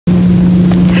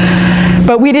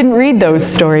But we didn't read those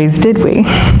stories, did we?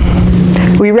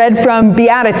 We read from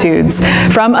Beatitudes,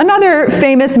 from another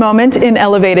famous moment in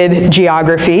elevated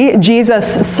geography,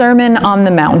 Jesus' Sermon on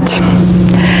the Mount.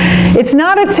 It's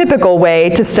not a typical way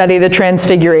to study the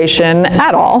Transfiguration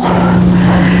at all.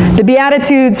 The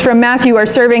Beatitudes from Matthew are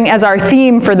serving as our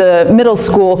theme for the middle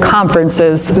school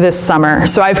conferences this summer.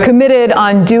 So I've committed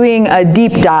on doing a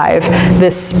deep dive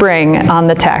this spring on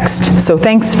the text. So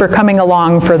thanks for coming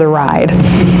along for the ride.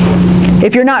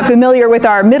 If you're not familiar with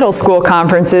our middle school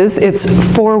conferences,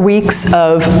 it's 4 weeks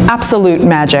of absolute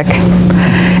magic.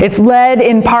 It's led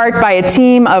in part by a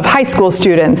team of high school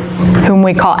students whom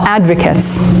we call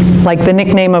advocates, like the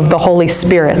nickname of the Holy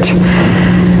Spirit.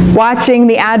 Watching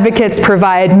the advocates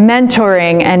provide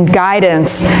mentoring and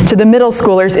guidance to the middle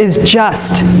schoolers is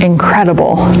just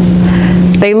incredible.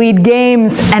 They lead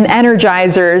games and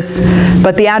energizers,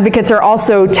 but the advocates are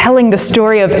also telling the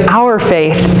story of our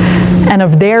faith and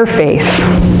of their faith.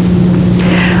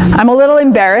 I'm a little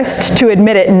embarrassed to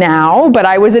admit it now, but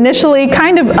I was initially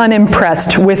kind of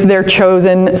unimpressed with their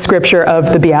chosen scripture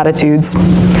of the Beatitudes.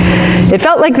 It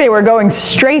felt like they were going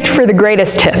straight for the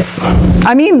greatest hits.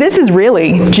 I mean, this is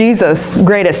really Jesus'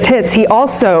 greatest hits. He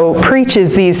also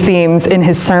preaches these themes in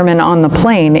his Sermon on the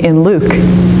Plain in Luke.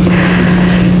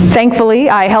 Thankfully,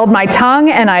 I held my tongue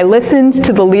and I listened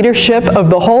to the leadership of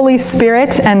the Holy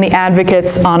Spirit and the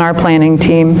advocates on our planning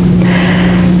team.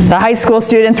 The high school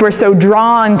students were so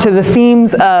drawn to the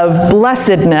themes of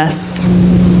blessedness.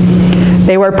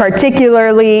 They were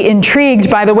particularly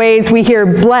intrigued by the ways we hear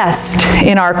blessed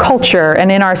in our culture and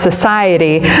in our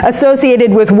society,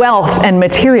 associated with wealth and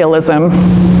materialism.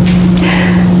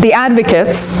 The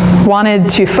advocates wanted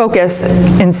to focus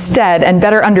instead and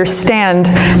better understand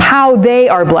how they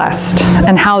are blessed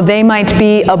and how they might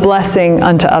be a blessing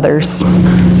unto others.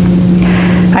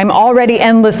 I'm already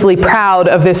endlessly proud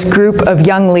of this group of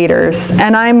young leaders,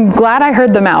 and I'm glad I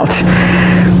heard them out.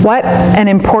 What an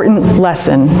important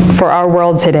lesson for our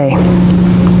world today.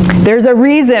 There's a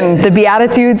reason the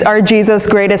Beatitudes are Jesus'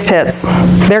 greatest hits.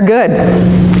 They're good.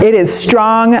 It is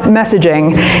strong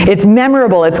messaging. It's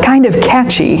memorable. It's kind of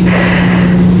catchy.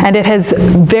 And it has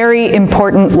very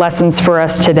important lessons for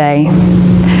us today.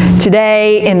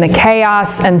 Today, in the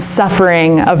chaos and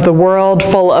suffering of the world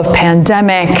full of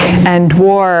pandemic and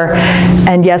war,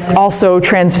 and yes, also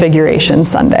Transfiguration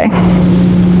Sunday.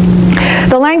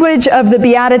 The language of the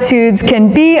Beatitudes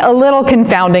can be a little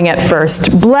confounding at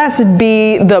first. Blessed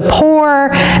be the poor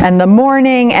and the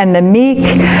mourning and the meek.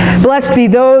 Blessed be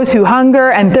those who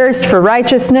hunger and thirst for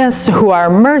righteousness, who are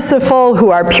merciful,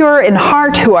 who are pure in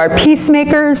heart, who are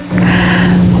peacemakers.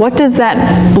 What does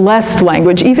that blessed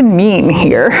language even mean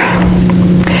here?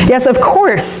 Yes, of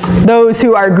course, those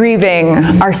who are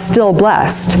grieving are still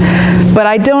blessed, but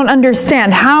I don't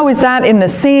understand how is that in the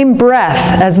same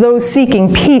breath as those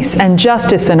seeking peace and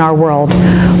justice in our world?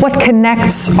 What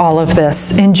connects all of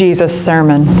this in Jesus'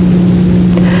 sermon?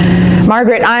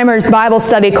 Margaret Eimer's Bible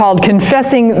study called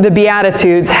Confessing the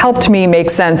Beatitudes helped me make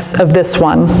sense of this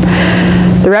one.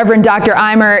 The Reverend Dr.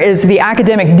 Eimer is the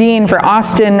academic dean for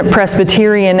Austin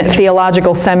Presbyterian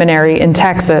Theological Seminary in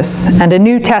Texas and a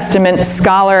New Testament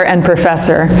scholar and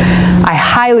professor. I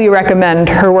highly recommend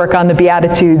her work on the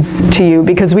Beatitudes to you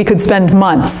because we could spend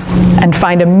months and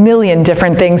find a million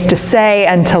different things to say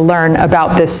and to learn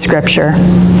about this scripture.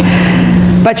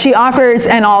 But she offers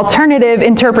an alternative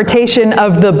interpretation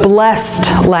of the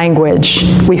blessed language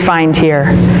we find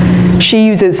here. She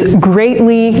uses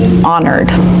greatly honored.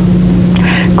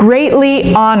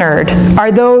 Greatly honored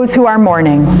are those who are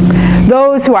mourning,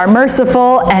 those who are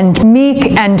merciful and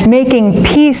meek and making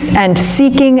peace and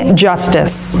seeking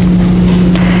justice.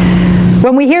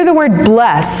 When we hear the word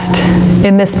blessed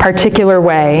in this particular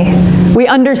way, we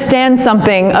understand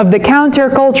something of the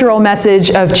countercultural message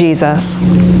of Jesus.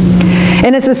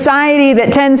 In a society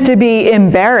that tends to be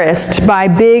embarrassed by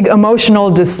big emotional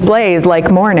displays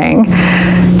like mourning,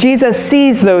 Jesus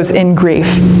sees those in grief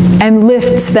and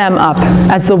lifts them up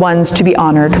as the ones to be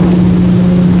honored.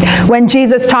 When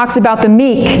Jesus talks about the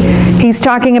meek, he's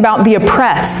talking about the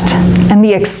oppressed and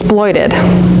the exploited.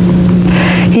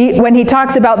 When he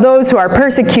talks about those who are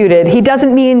persecuted, he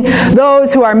doesn't mean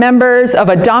those who are members of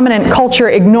a dominant culture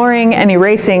ignoring and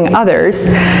erasing others.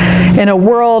 In a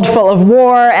world full of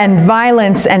war and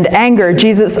violence and anger,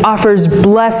 Jesus offers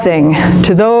blessing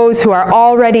to those who are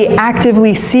already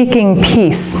actively seeking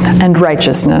peace and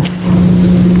righteousness.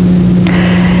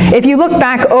 If you look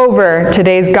back over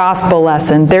today's gospel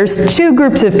lesson, there's two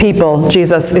groups of people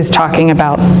Jesus is talking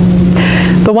about.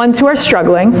 The ones who are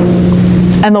struggling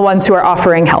and the ones who are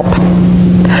offering help.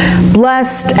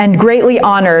 Blessed and greatly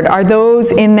honored are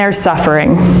those in their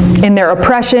suffering, in their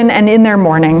oppression and in their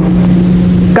mourning.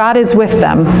 God is with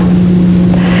them.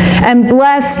 And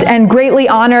blessed and greatly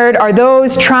honored are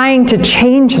those trying to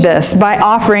change this by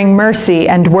offering mercy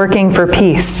and working for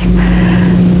peace.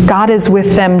 God is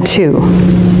with them too.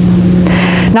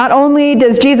 Not only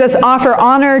does Jesus offer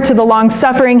honor to the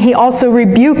long-suffering, he also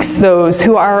rebukes those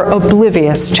who are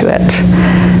oblivious to it.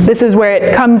 This is where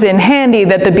it comes in handy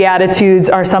that the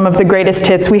Beatitudes are some of the greatest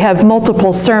hits. We have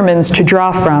multiple sermons to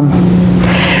draw from.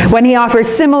 When he offers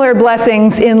similar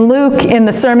blessings in Luke in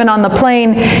the Sermon on the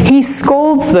Plain, he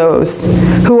scolds those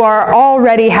who are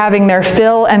already having their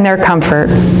fill and their comfort.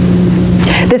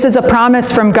 This is a promise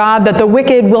from God that the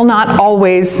wicked will not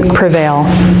always prevail.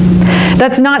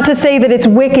 That's not to say that it's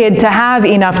wicked to have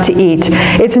enough to eat.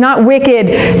 It's not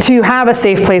wicked to have a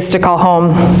safe place to call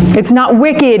home. It's not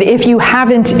wicked if you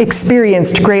haven't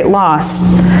experienced great loss.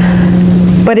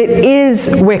 But it is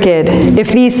wicked if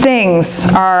these things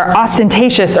are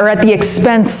ostentatious or at the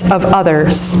expense of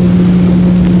others.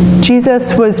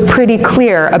 Jesus was pretty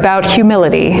clear about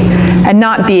humility and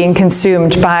not being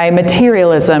consumed by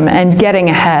materialism and getting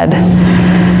ahead.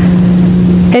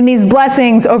 In these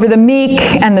blessings over the meek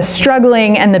and the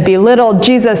struggling and the belittled,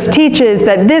 Jesus teaches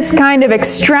that this kind of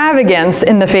extravagance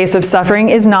in the face of suffering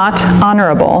is not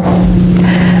honorable.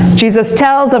 Jesus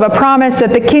tells of a promise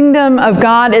that the kingdom of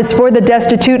God is for the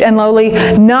destitute and lowly,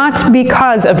 not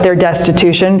because of their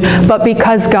destitution, but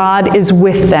because God is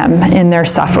with them in their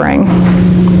suffering.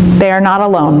 They are not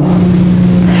alone.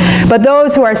 But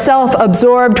those who are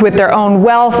self-absorbed with their own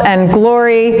wealth and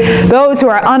glory, those who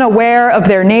are unaware of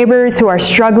their neighbors who are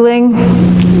struggling,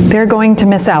 they're going to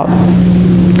miss out.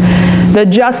 The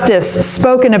justice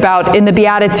spoken about in the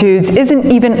Beatitudes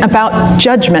isn't even about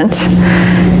judgment,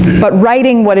 but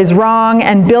righting what is wrong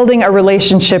and building a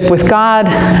relationship with God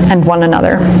and one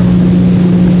another.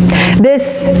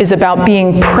 This is about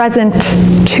being present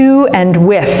to and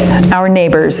with our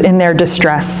neighbors in their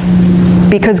distress,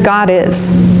 because God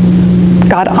is.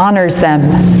 God honors them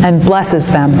and blesses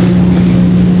them.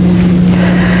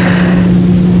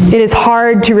 It is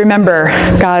hard to remember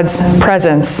God's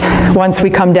presence once we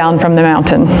come down from the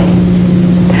mountain.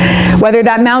 Whether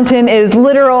that mountain is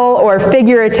literal or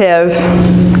figurative,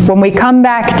 when we come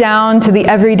back down to the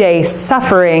everyday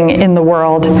suffering in the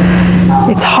world,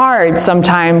 it's hard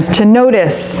sometimes to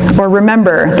notice or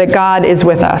remember that God is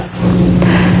with us.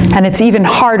 And it's even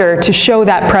harder to show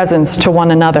that presence to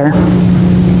one another.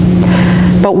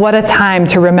 But what a time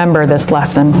to remember this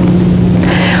lesson.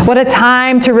 What a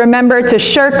time to remember to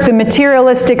shirk the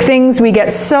materialistic things we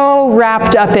get so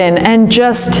wrapped up in and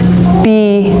just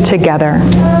be together.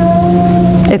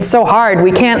 It's so hard.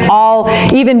 We can't all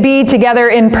even be together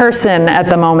in person at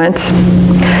the moment.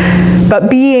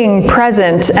 But being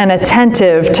present and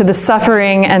attentive to the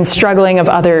suffering and struggling of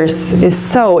others is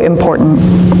so important.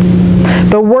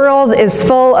 The world is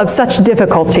full of such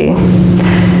difficulty.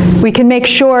 We can make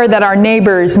sure that our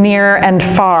neighbors near and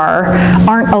far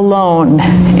aren't alone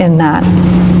in that.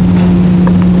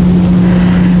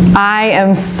 I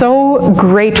am so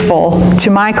grateful to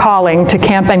my calling to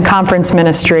camp and conference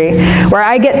ministry, where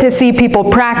I get to see people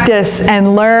practice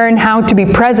and learn how to be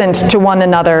present to one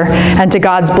another and to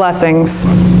God's blessings.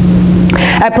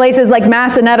 At places like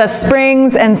Massanetta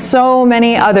Springs and so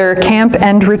many other camp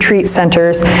and retreat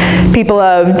centers, people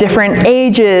of different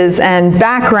ages and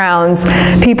backgrounds,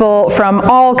 people from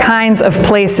all kinds of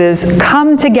places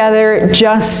come together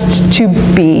just to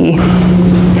be.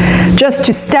 Just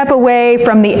to step away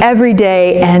from the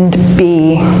everyday and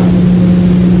be.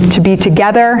 To be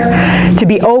together, to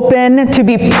be open, to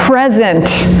be present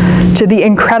to the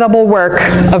incredible work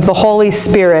of the Holy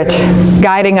Spirit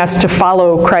guiding us to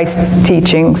follow Christ's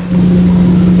teachings.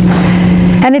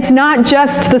 And it's not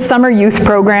just the summer youth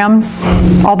programs,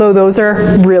 although those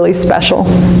are really special.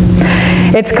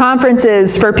 It's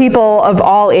conferences for people of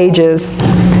all ages.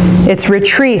 It's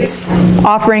retreats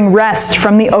offering rest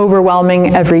from the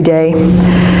overwhelming everyday.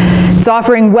 It's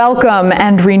offering welcome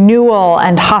and renewal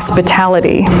and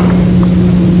hospitality.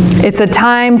 It's a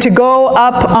time to go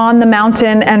up on the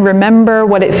mountain and remember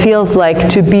what it feels like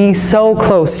to be so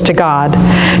close to God,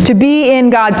 to be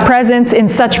in God's presence in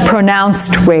such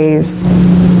pronounced ways.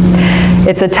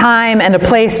 It's a time and a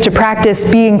place to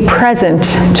practice being present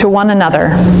to one another,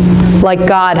 like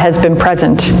God has been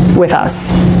present with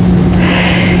us.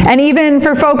 And even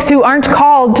for folks who aren't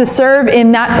called to serve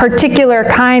in that particular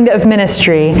kind of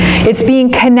ministry, it's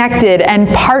being connected and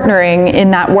partnering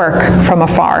in that work from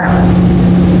afar.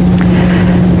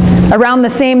 Around the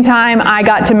same time I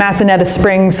got to Massanetta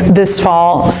Springs this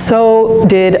fall, so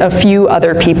did a few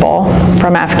other people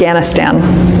from Afghanistan.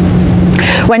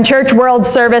 When Church World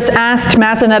Service asked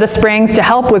Massanetta Springs to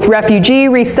help with refugee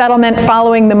resettlement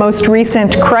following the most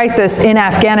recent crisis in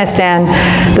Afghanistan,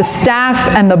 the staff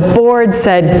and the board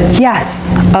said,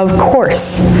 yes, of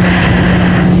course.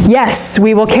 Yes,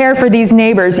 we will care for these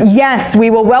neighbors. Yes, we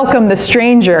will welcome the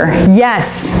stranger.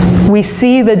 Yes, we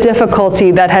see the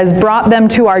difficulty that has brought them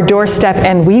to our doorstep,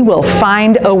 and we will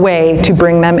find a way to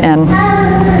bring them in.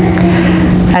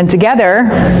 And together,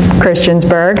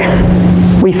 Christiansburg,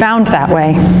 we found that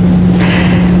way.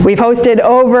 We've hosted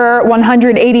over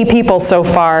 180 people so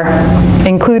far,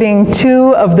 including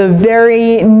 2 of the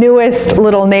very newest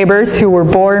little neighbors who were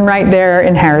born right there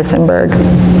in Harrisonburg.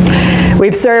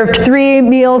 We've served 3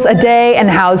 meals a day and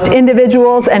housed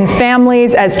individuals and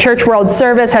families as Church World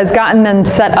Service has gotten them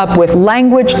set up with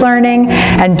language learning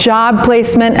and job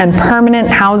placement and permanent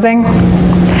housing.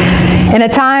 In a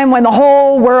time when the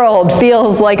whole world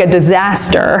feels like a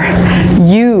disaster,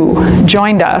 you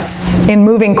joined us in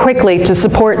moving quickly to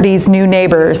support these new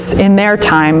neighbors in their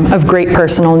time of great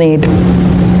personal need.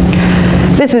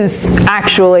 This is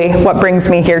actually what brings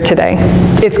me here today.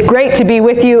 It's great to be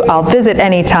with you. I'll visit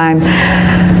anytime.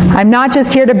 I'm not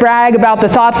just here to brag about the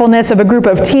thoughtfulness of a group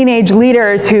of teenage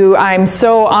leaders who I'm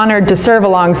so honored to serve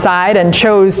alongside and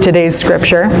chose today's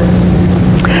scripture.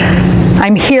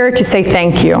 I'm here to say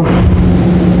thank you.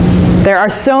 There are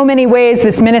so many ways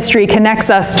this ministry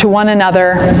connects us to one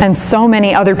another and so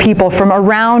many other people from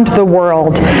around the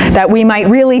world that we might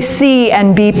really see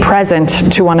and be present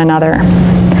to one another.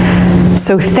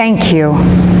 So thank you.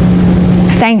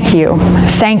 Thank you.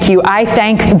 Thank you. I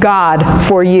thank God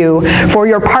for you, for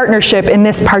your partnership in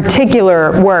this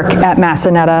particular work at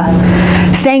Massanetta.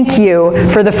 Thank you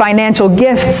for the financial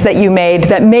gifts that you made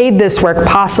that made this work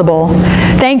possible.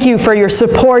 Thank you for your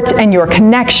support and your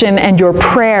connection and your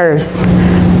prayers.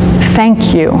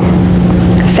 Thank you.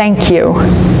 Thank you.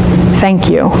 Thank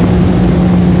you.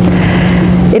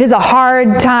 It is a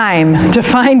hard time to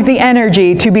find the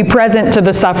energy to be present to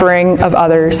the suffering of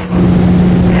others.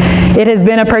 It has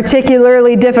been a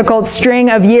particularly difficult string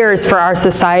of years for our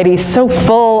society, so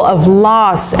full of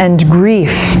loss and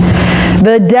grief.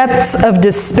 The depths of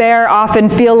despair often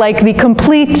feel like the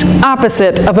complete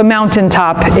opposite of a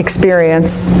mountaintop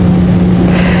experience.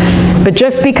 But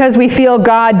just because we feel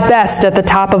God best at the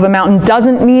top of a mountain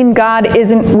doesn't mean God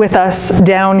isn't with us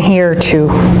down here too.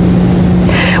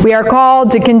 We are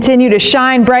called to continue to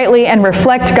shine brightly and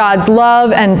reflect God's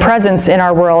love and presence in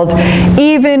our world,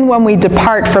 even when we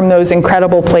depart from those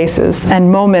incredible places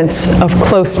and moments of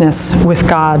closeness with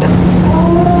God.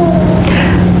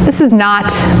 This is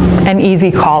not an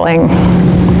easy calling.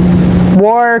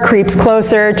 War creeps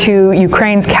closer to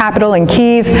Ukraine's capital in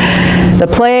Kyiv. The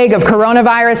plague of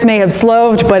coronavirus may have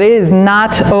slowed, but it is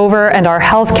not over, and our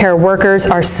healthcare workers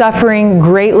are suffering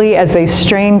greatly as they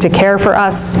strain to care for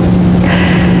us.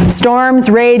 Storms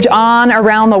rage on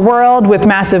around the world with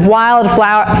massive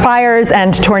wildfires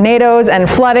and tornadoes and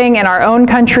flooding in our own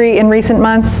country in recent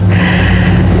months.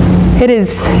 It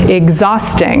is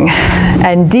exhausting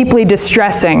and deeply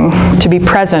distressing to be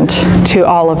present to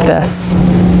all of this.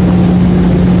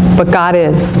 But God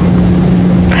is.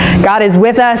 God is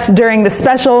with us during the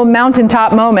special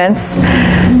mountaintop moments,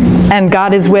 and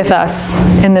God is with us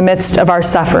in the midst of our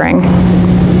suffering.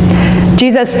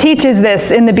 Jesus teaches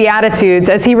this in the Beatitudes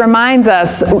as he reminds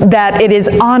us that it is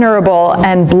honorable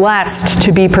and blessed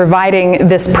to be providing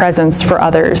this presence for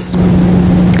others.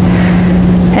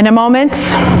 In a moment,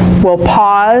 we'll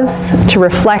pause to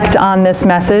reflect on this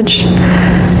message,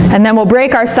 and then we'll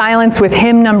break our silence with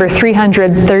hymn number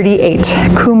 338,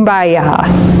 Kumbaya.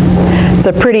 It's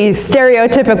a pretty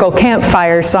stereotypical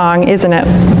campfire song, isn't it?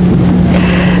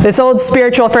 This old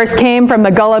spiritual first came from the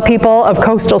Gullah people of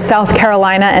coastal South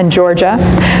Carolina and Georgia.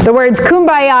 The words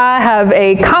kumbaya have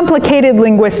a complicated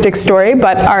linguistic story,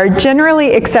 but are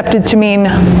generally accepted to mean,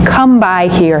 come by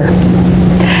here.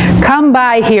 Come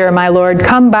by here, my Lord,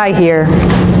 come by here.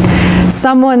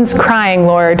 Someone's crying,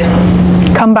 Lord,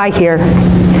 come by here.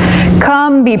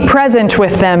 Come be present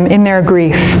with them in their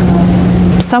grief.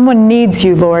 Someone needs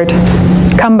you, Lord,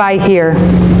 come by here.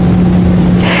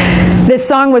 This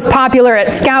song was popular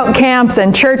at scout camps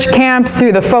and church camps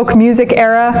through the folk music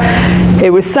era.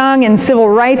 It was sung in civil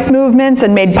rights movements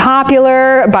and made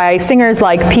popular by singers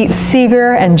like Pete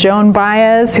Seeger and Joan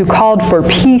Baez, who called for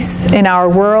peace in our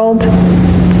world.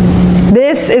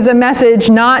 This is a message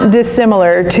not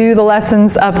dissimilar to the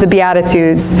lessons of the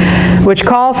Beatitudes, which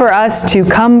call for us to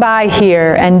come by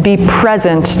here and be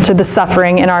present to the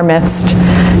suffering in our midst,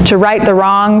 to right the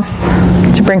wrongs,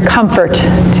 to bring comfort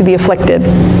to the afflicted.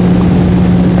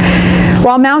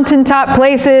 While mountaintop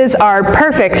places are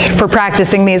perfect for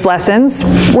practicing these lessons,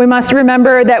 we must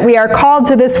remember that we are called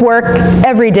to this work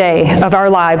every day of our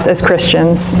lives as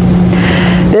Christians.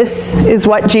 This is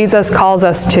what Jesus calls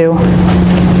us to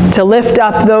lift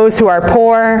up those who are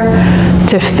poor,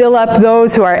 to fill up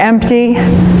those who are empty,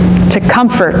 to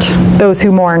comfort those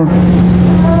who mourn.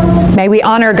 May we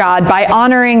honor God by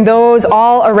honoring those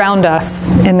all around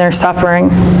us in their suffering.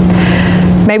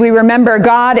 May we remember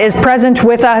God is present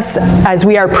with us as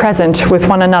we are present with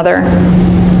one another.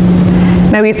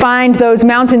 May we find those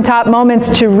mountaintop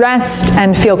moments to rest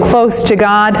and feel close to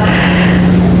God.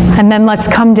 And then let's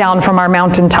come down from our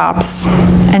mountaintops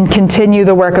and continue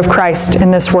the work of Christ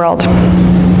in this world.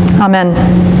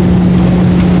 Amen.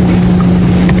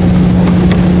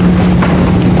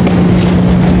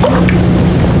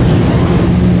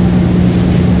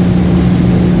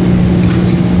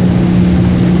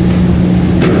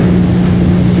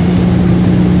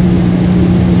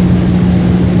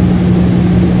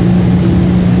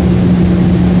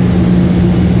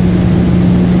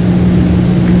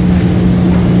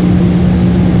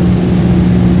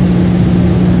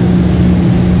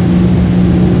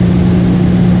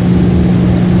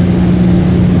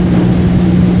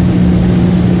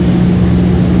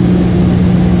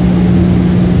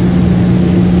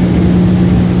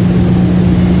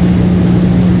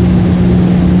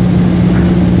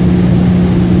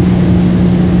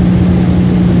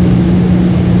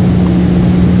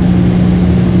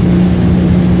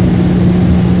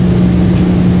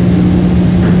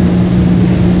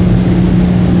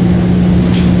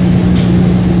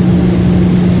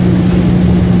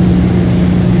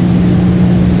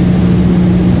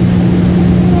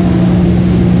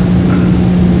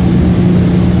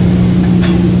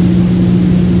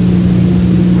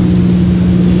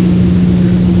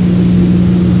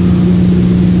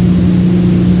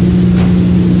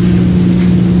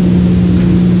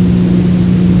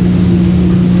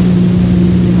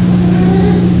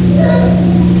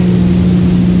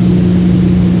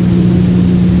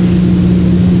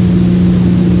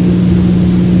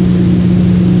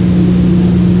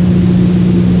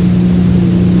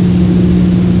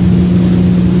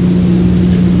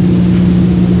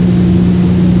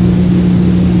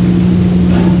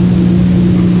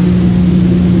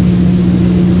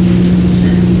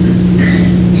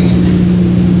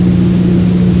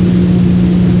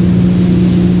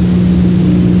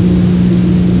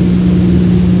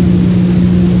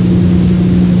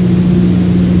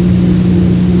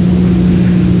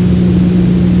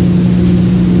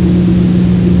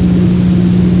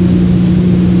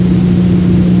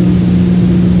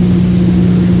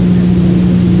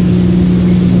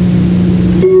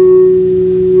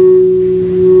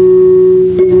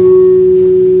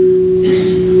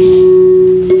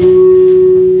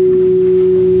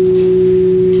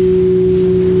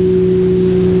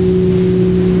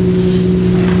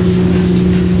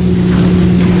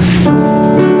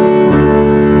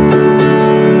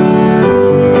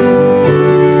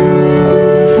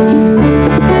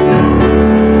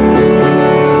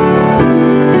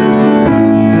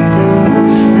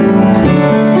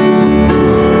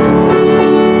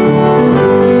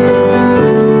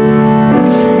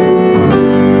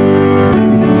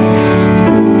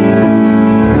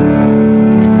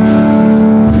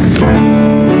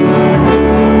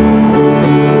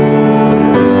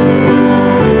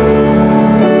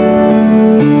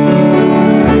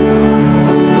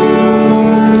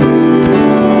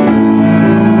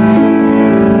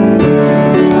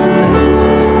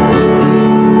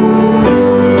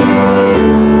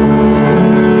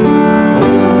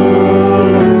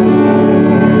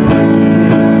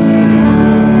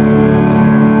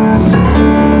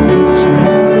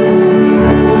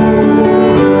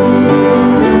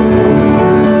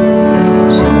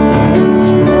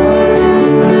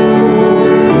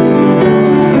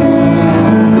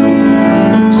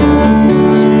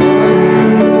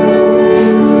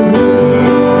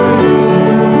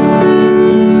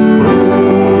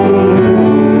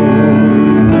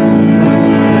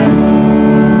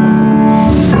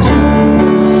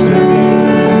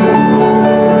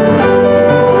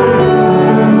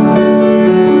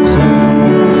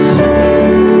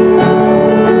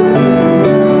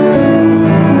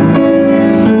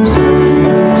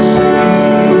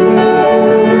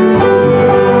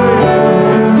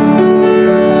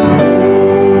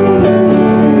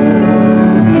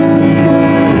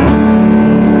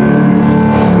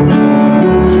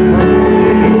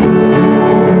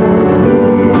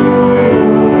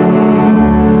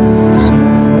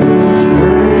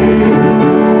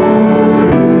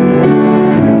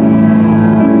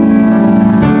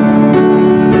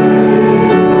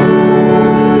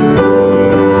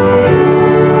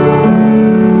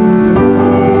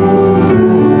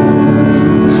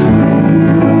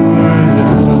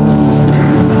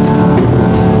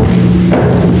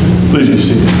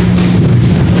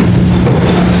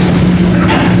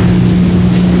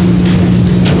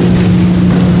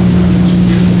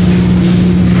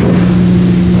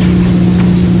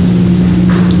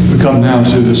 Come now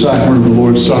to the sacrament of the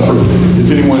Lord's Supper. If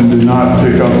anyone did not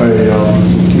pick up a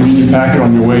communion packet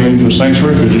on your way into the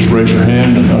sanctuary, you could just raise your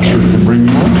hand and the usher can bring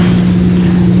you one.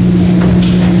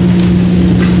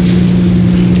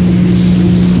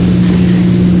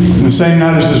 In the same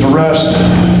night as his arrest,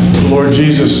 the Lord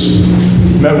Jesus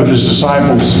met with his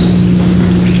disciples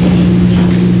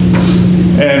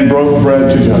and broke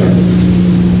bread together.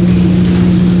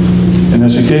 And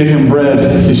as he gave him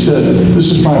bread, he said,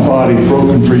 "This is my body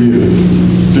broken for you.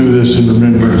 Do this in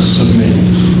remembrance of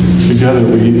me." Together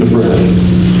we eat the bread.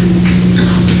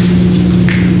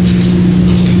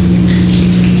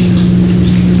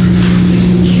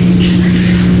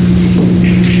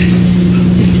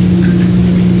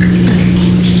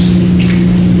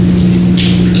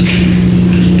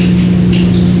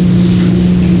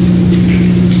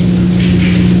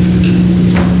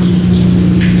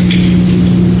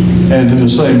 And in the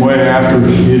same way, after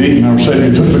he had eaten, our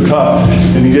Savior took the cup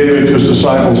and he gave it to his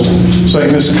disciples,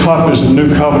 saying, "This cup is the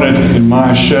new covenant in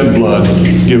my shed blood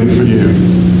given for you.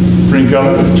 Drink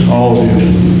of it, all of you.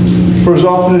 For as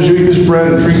often as you eat this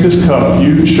bread and drink this cup,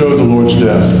 you show the Lord's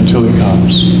death until he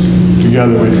comes."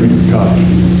 Together we drink the cup.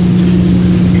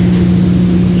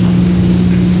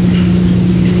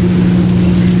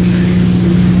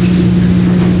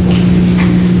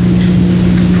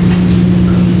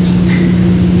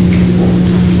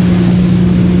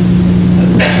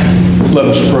 Let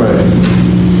us pray.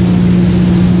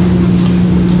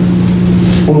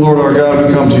 O Lord our God,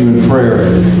 we come to you in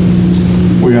prayer.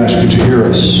 We ask you to hear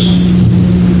us.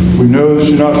 We know that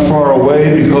you're not far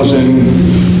away because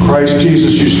in Christ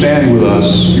Jesus you stand with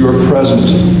us. You are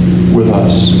present with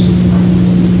us.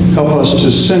 Help us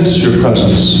to sense your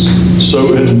presence,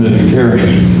 so intimate and caring.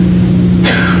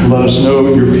 Let us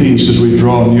know your peace as we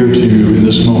draw near to you in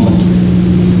this moment.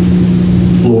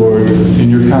 Lord, in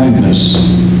your kindness,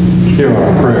 hear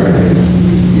our prayer.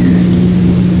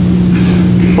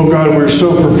 Oh God, we're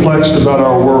so perplexed about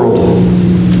our world.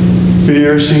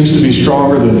 Fear seems to be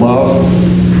stronger than love.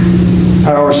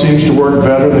 Power seems to work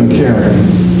better than caring.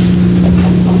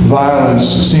 Violence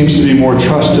seems to be more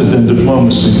trusted than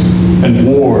diplomacy, and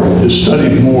war is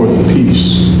studied more than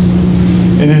peace.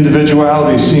 And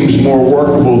individuality seems more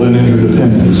workable than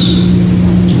interdependence.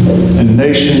 And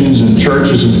nations and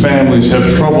churches and families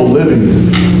have trouble living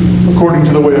according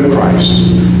to the way of Christ.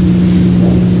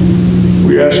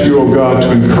 We ask you, O God,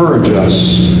 to encourage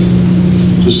us,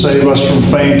 to save us from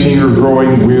fainting or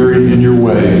growing weary in your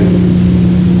way.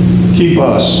 Keep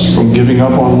us from giving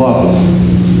up on love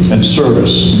and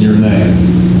service in your name.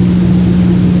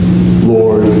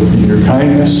 Lord, in your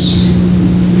kindness,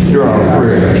 hear our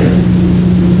prayer.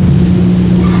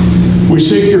 We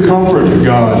seek your comfort,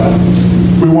 God.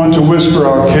 We want to whisper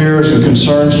our cares and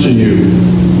concerns to you.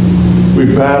 We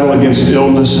battle against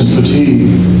illness and fatigue.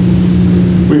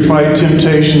 We fight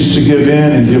temptations to give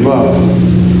in and give up.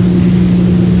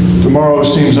 Tomorrow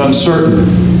seems uncertain,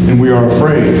 and we are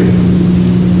afraid.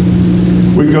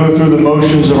 We go through the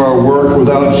motions of our work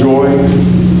without joy.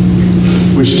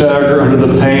 We stagger under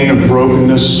the pain of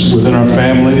brokenness within our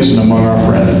families and among our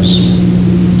friends.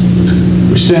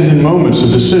 We stand in moments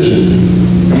of decision,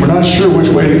 and we're not sure which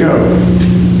way to go.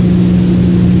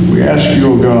 We ask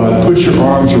you, O God, put your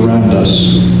arms around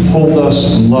us, hold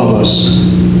us and love us,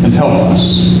 and help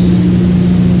us.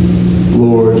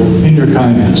 Lord, in your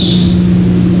kindness,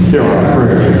 hear our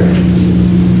prayer.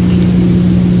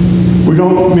 We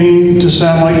don't mean to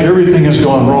sound like everything has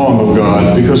gone wrong, O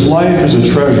God, because life is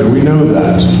a treasure. We know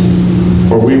that,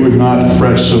 or we would not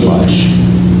fret so much.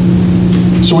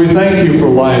 So we thank you for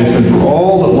life and for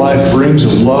all that life brings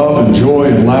of love and joy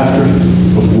and laughter,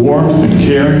 of warmth and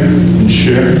caring and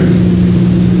sharing,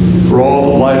 for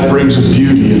all that life brings of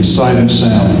beauty and sight and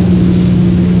sound.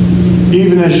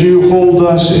 Even as you hold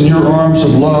us in your arms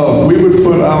of love, we would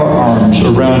put our arms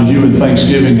around you in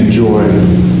thanksgiving and joy.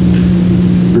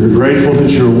 We are grateful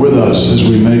that you're with us as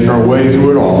we make our way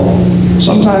through it all,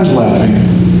 sometimes laughing,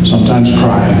 sometimes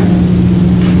crying.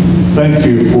 Thank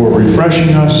you for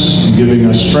refreshing us and giving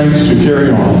us strength to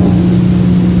carry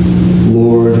on.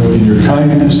 Lord, in your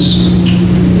kindness,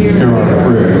 hear our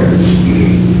prayer.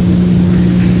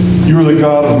 You are the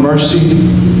God of mercy.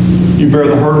 You bear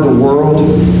the hurt of the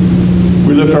world.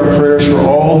 We lift our prayers for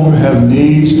all who have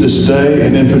needs this day,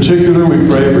 and in particular, we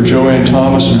pray for Joanne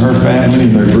Thomas and her family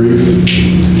and their grief.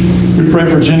 We pray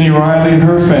for Jenny Riley and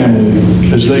her family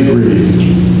as they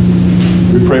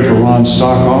grieve. We pray for Ron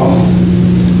Stockoff,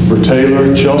 for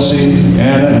Taylor, Chelsea,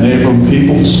 Anna, and Abram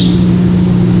Peoples.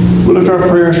 our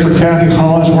prayers for Kathy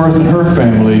Hollingsworth and her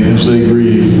family as they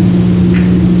grieve.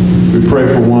 We pray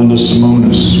for Wanda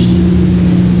Simonis,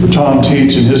 for Tom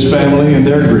Teets and his family and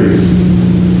their grief,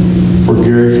 for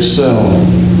Gary Fussell.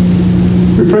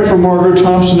 We pray for Margaret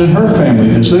Thompson and her family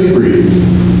as they grieve,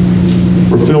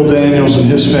 for Phil Daniels and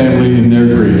his family and their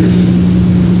grief.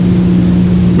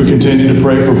 We continue to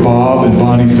pray for Bob and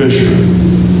Bonnie Fisher,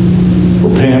 for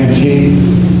Pam Key.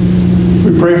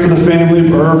 We pray for the family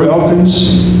of Irv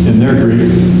Elkins in their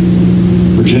grief,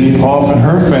 for Jenny Poff and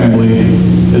her family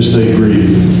as they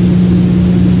grieve.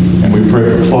 And we pray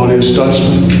for Claudia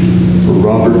Stutzman, for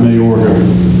Robert Mayorga,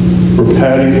 for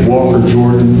Patty Walker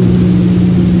Jordan.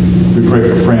 We pray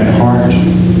for Fran Hart,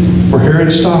 for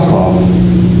Harriet Stockhoff,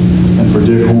 and for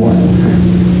Dick Horn.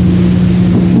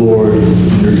 Lord,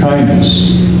 in your kindness,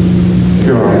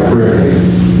 hear our prayer.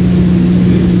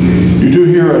 You do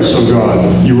hear us, O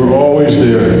God. You are always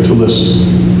there to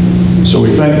listen. So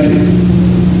we thank you.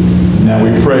 And now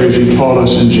we pray as you taught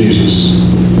us in Jesus,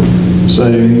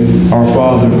 saying, Our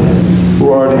Father,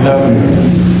 who art in heaven,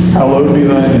 hallowed be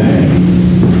thy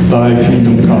name. Thy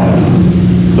kingdom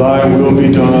come. Thy will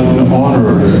be done on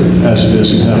earth as it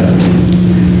is in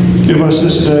heaven. Give us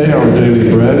this day our daily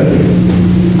bread,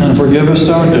 and forgive us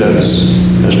our debts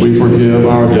as we forgive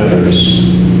our debtors.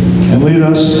 And lead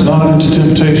us not into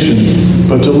temptation,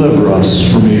 but deliver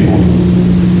us from evil.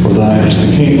 For thine is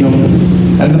the kingdom,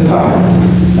 and the power,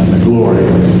 and the glory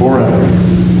forever.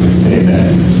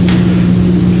 Amen.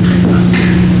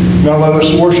 Now let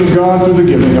us worship God through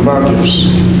the giving of our gifts.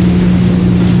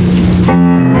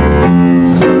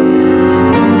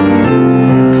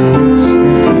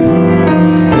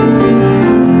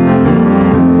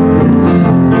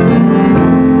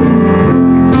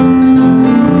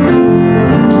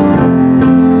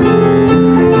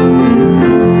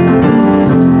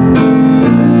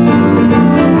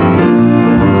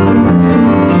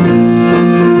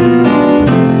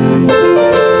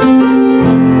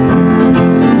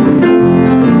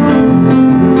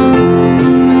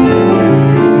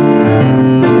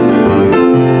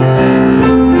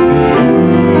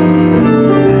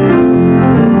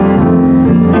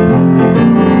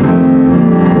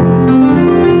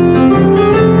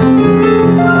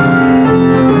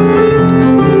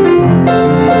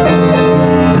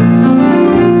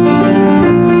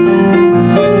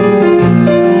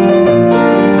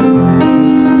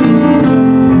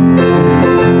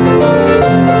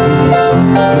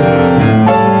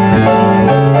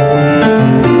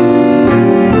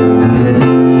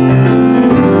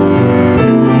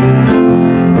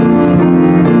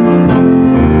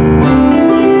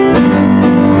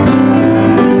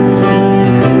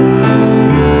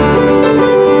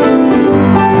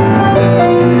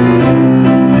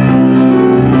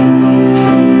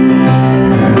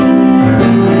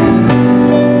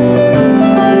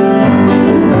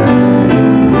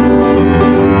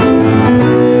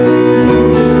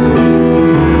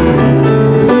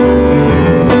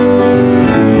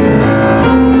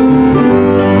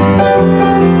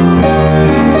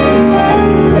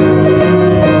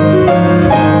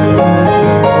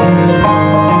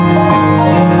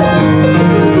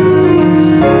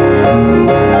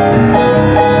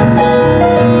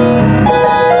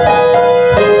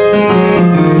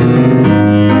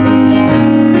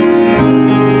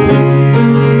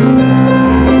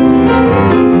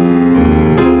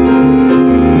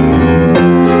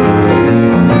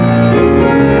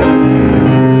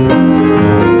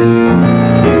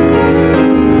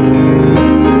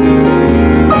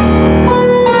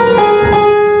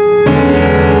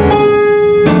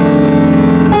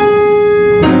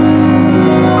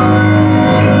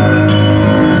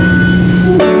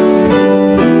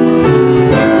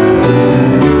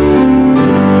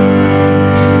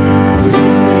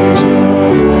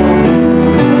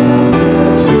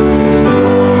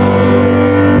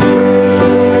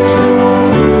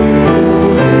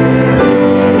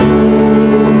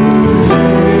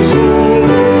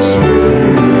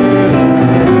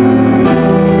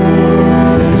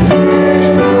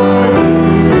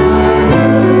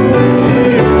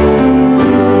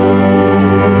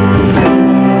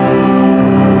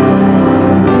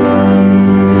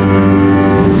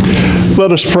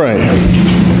 Let us pray.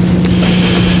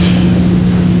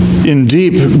 In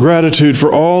deep gratitude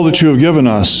for all that you have given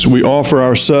us, we offer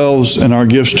ourselves and our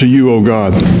gifts to you, O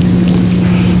God.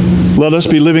 Let us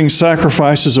be living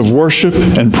sacrifices of worship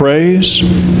and praise.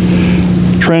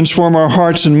 Transform our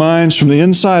hearts and minds from the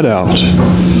inside out.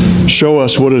 Show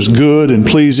us what is good and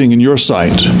pleasing in your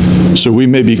sight, so we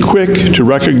may be quick to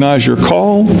recognize your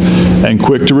call and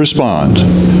quick to respond.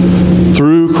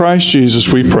 Through Christ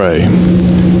Jesus we pray.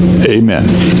 Amen.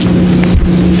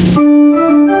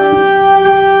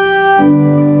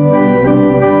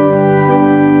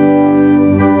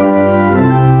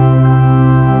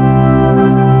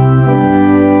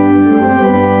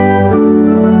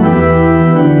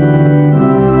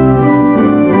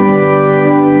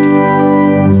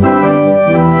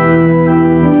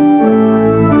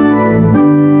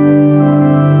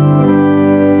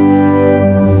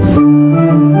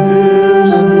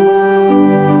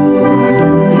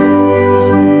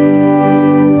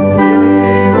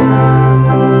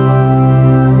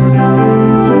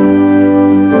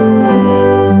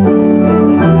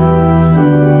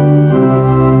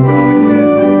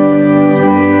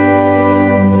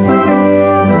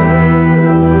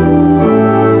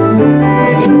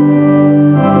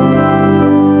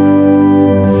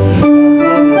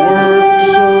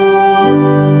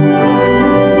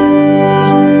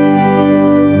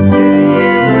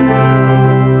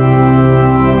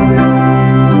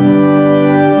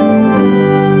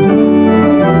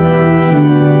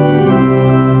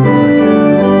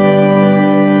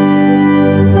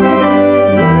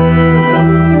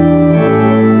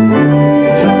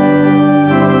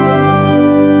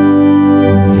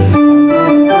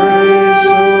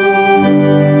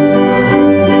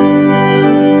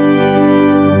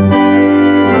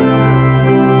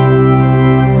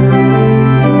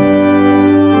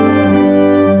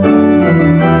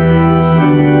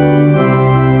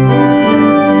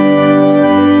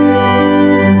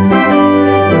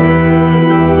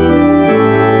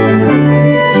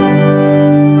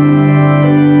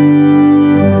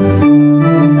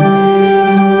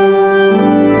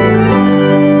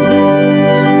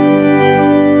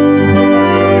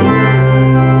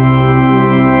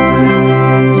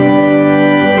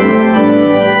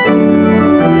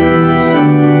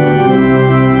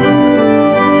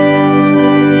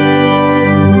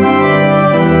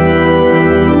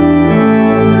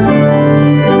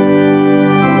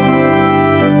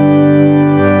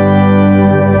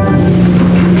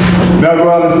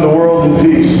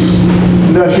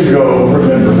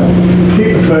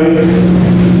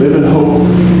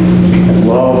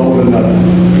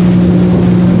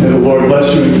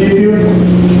 keep you.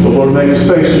 The Lord make his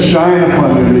face to shine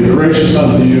upon you and be gracious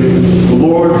unto you. The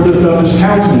Lord lift up his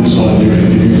countenance on you and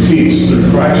give you peace through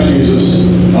Christ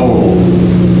Jesus our Lord.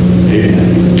 Amen.